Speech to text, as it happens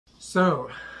So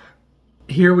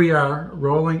here we are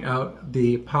rolling out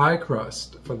the pie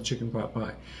crust for the chicken pot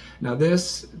pie. Now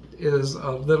this is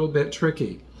a little bit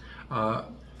tricky.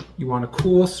 You want a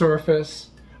cool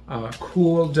surface,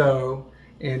 cool dough,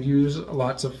 and use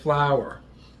lots of flour.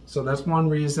 So that's one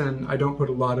reason I don't put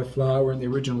a lot of flour in the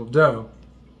original dough,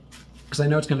 because I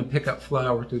know it's going to pick up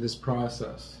flour through this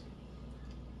process.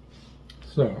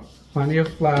 So plenty of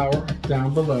flour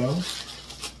down below.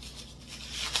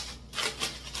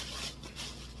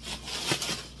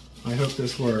 I hope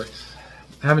this works.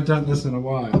 I haven't done this in a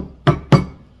while.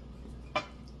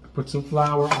 Put some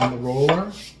flour on the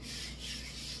roller.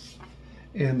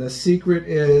 And the secret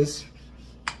is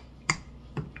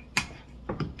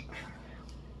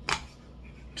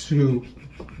to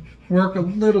work a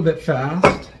little bit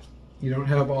fast. You don't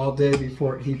have all day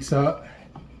before it heats up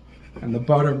and the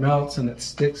butter melts and it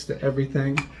sticks to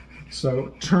everything.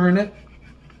 So turn it.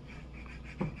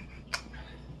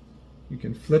 You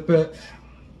can flip it.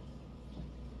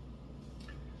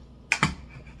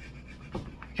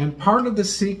 And part of the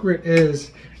secret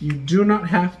is you do not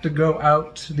have to go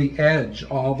out to the edge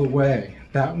all the way.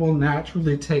 That will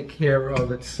naturally take care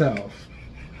of itself.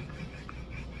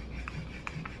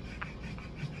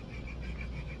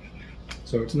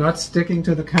 So it's not sticking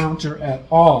to the counter at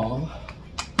all.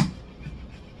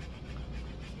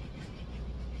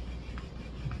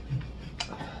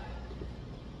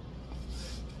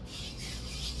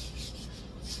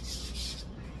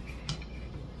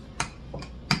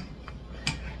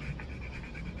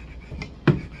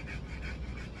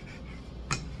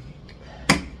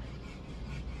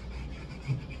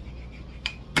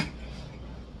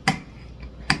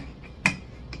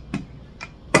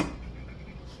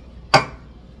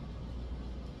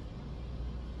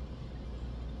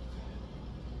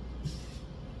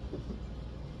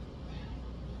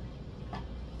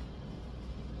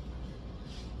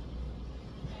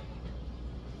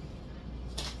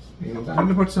 And I'm going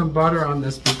to put some butter on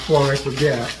this before I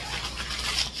forget.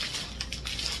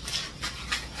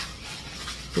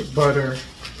 Put butter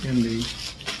in the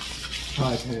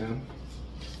pie pan.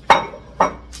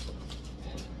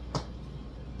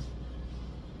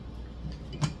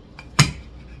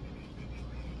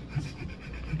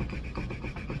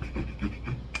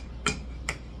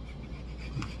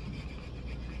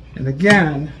 And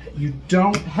again, you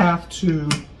don't have to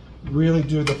really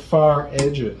do the far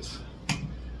edges.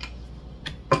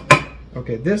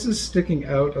 Okay, this is sticking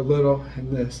out a little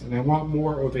in this, and I want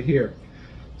more over here.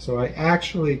 So I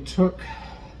actually took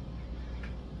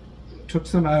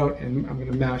some out, and I'm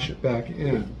going to mash it back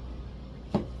in.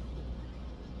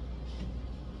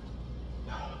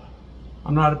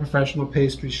 I'm not a professional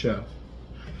pastry chef,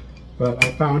 but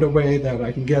I found a way that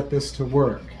I can get this to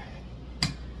work.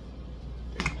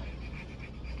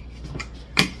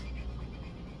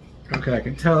 Okay, I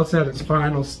can tell it's at its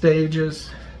final stages.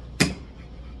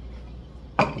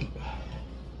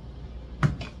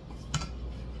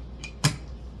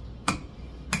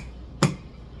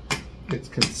 It's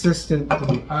consistent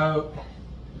throughout.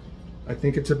 I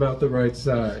think it's about the right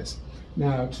size.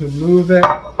 Now to move it,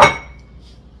 you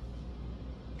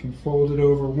can fold it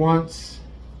over once.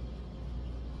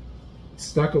 It's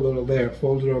stuck a little there.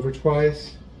 Fold it over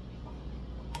twice.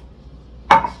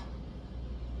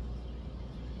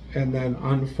 And then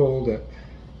unfold it.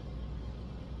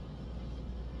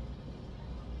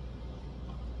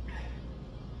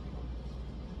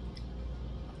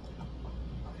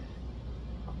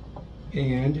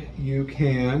 And you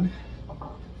can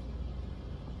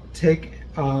take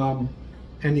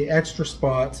any extra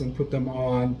spots and put them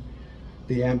on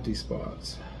the empty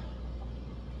spots.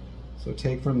 So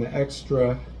take from the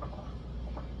extra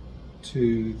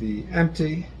to the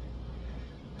empty,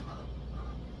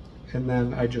 and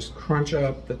then I just crunch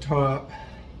up the top.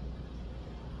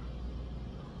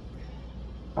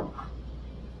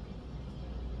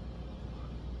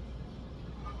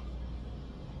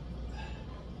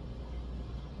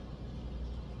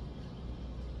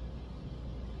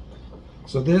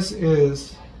 So this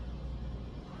is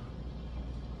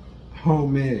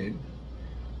homemade,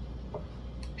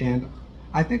 and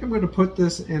I think I'm going to put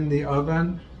this in the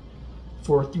oven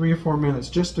for 3 or 4 minutes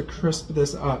just to crisp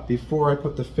this up before I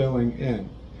put the filling in.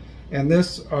 And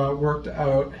this worked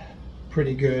out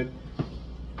pretty good.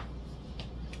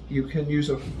 You can use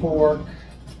a fork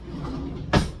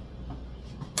to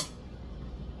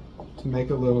make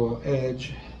a little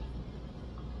edge.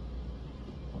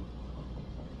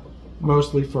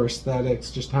 Mostly for aesthetics,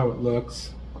 just how it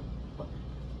looks.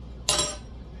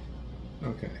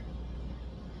 Okay.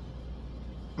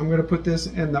 I'm going to put this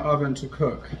in the oven to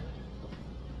cook.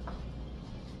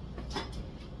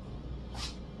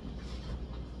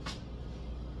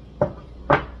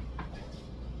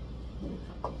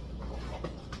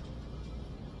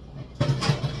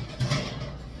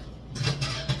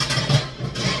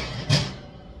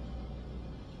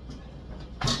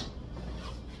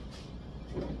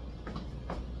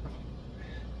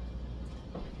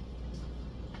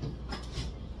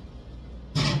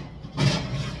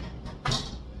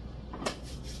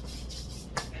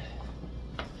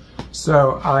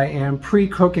 So I am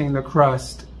pre-cooking the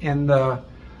crust in the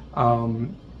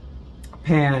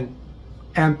pan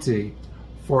empty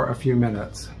for a few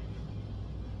minutes.